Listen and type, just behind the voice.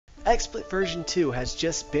XSplit version 2 has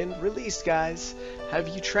just been released, guys. Have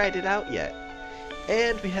you tried it out yet?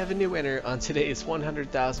 And we have a new winner on today's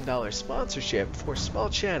 $100,000 sponsorship for small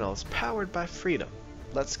channels powered by Freedom.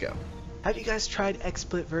 Let's go. Have you guys tried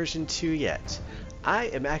XSplit version 2 yet? I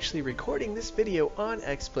am actually recording this video on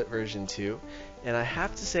XSplit version 2, and I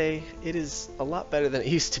have to say it is a lot better than it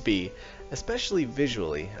used to be, especially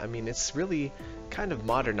visually. I mean, it's really kind of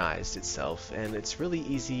modernized itself, and it's really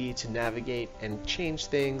easy to navigate and change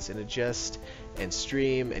things and adjust and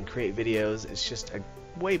stream and create videos. It's just a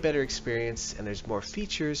way better experience, and there's more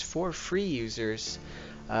features for free users,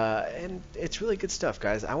 and it's really good stuff,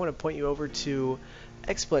 guys. I want to point you over to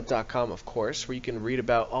XSplit.com, of course, where you can read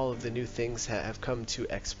about all of the new things that have come to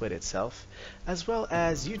XSplit itself, as well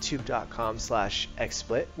as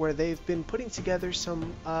YouTube.com/XSplit, where they've been putting together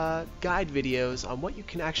some guide videos on what you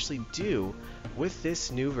can actually do with this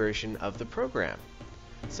new version of the program.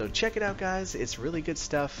 So check it out, guys. It's really good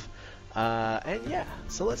stuff. And yeah,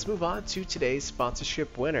 so let's move on to today's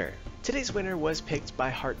sponsorship winner. Today's winner was picked by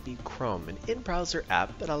Heartbeat Chrome, an in-browser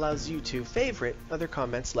app that allows you to favorite other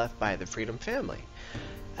comments left by the Freedom family.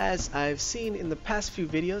 As I've seen in the past few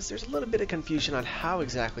videos, there's a little bit of confusion on how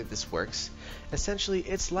exactly this works. Essentially,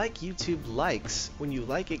 it's like YouTube likes. When you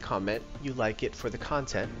like a comment, you like it for the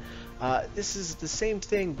content. This is the same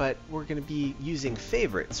thing, but we're going to be using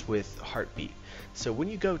favorites with Heartbeat. So when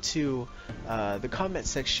you go to the comment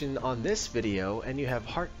section on this video and you have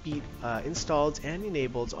Heartbeat installed and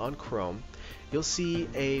enabled on Chrome, you'll see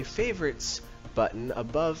a favorites button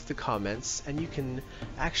above the comments, and you can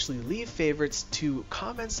actually leave favorites to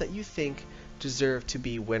comments that you think deserve to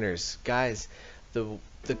be winners. Guys, the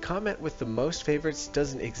comment with the most favorites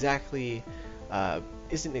isn't exactly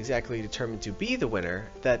determined to be the winner.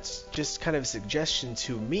 That's just kind of a suggestion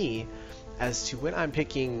to me as to when I'm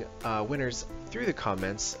picking winners through the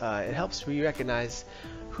comments. It helps me recognize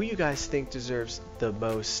who you guys think deserves the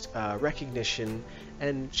most recognition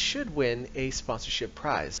and should win a sponsorship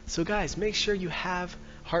prize. So guys, make sure you have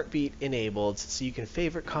Heartbeat enabled so you can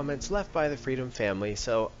favorite comments left by the Freedom family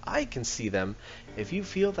so I can see them. If you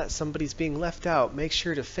feel that somebody's being left out, make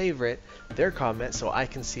sure to favorite their comment so I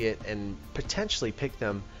can see it and potentially pick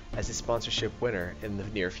them as a sponsorship winner in the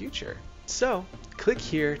near future. So click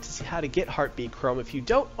here to see how to get Heartbeat Chrome if you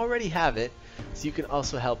don't already have it, so you can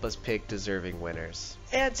also help us pick deserving winners.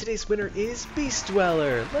 And today's winner is Beast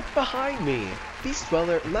Dweller. Look behind me. Beast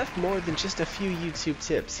Dweller left more than just a few YouTube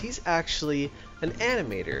tips. He's actually an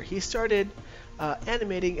animator. He started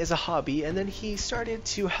animating as a hobby, and then he started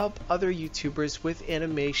to help other YouTubers with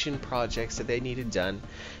animation projects that they needed done.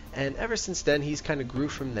 And ever since then, he's kind of grew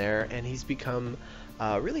from there, and he's become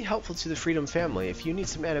really helpful to the Freedom family. If you need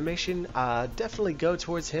some animation, definitely go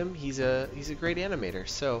towards him. He's a great animator.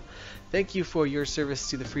 So thank you for your service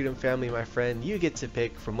to the Freedom family, my friend. You get to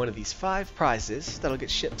pick from one of these 5 prizes that'll get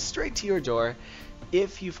shipped straight to your door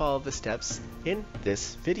if you follow the steps in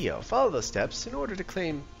this video. Follow those steps in order to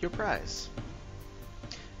claim your prize.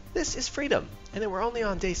 This is Freedom, and then we're only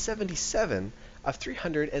on day 77 of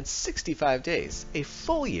 365 days, a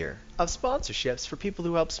full year of sponsorships for people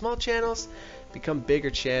who help small channels become bigger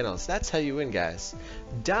channels. That's how you win, guys.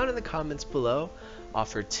 Down in the comments below,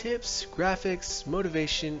 offer tips, graphics,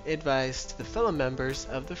 motivation, advice to the fellow members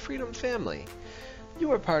of the Freedom family.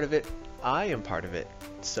 You are part of it, I am part of it,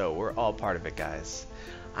 so we're all part of it, guys.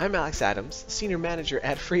 I'm Alex Adams, Senior Manager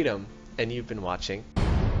at Freedom, and you've been watching.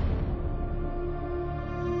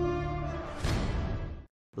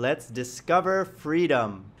 Let's discover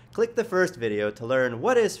freedom. Click the first video to learn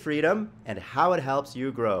what is freedom and how it helps you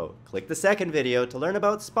grow. Click the second video to learn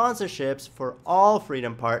about sponsorships for all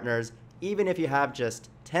Freedom partners, even if you have just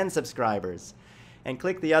 10 subscribers. And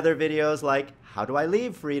click the other videos like How Do I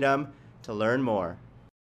Leave Freedom to learn more.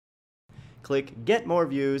 Click Get More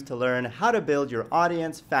Views to learn how to build your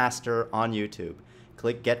audience faster on YouTube.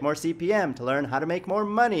 Click Get More CPM to learn how to make more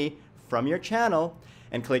money from your channel.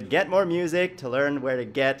 And click Get More Music to learn where to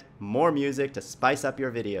get more music to spice up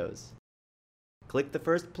your videos. Click the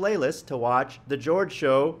first playlist to watch The George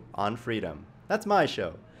Show on Freedom. That's my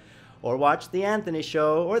show. Or watch The Anthony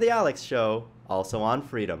Show or The Alex Show, also on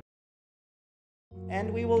Freedom.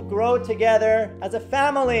 And we will grow together as a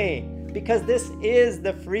family, because this is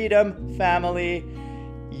the Freedom family.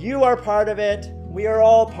 You are part of it, we are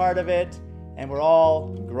all part of it, and we're all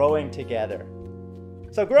growing together.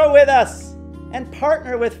 So grow with us! And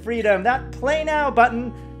partner with Freedom. That Play Now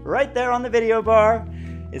button right there on the video bar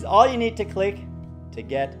is all you need to click to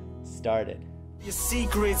get started. Your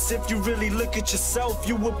secrets, if you really look at yourself,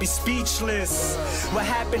 you would be speechless. What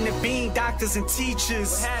happened to being doctors and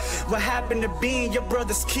teachers? What happened to being your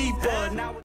brother's keeper? Now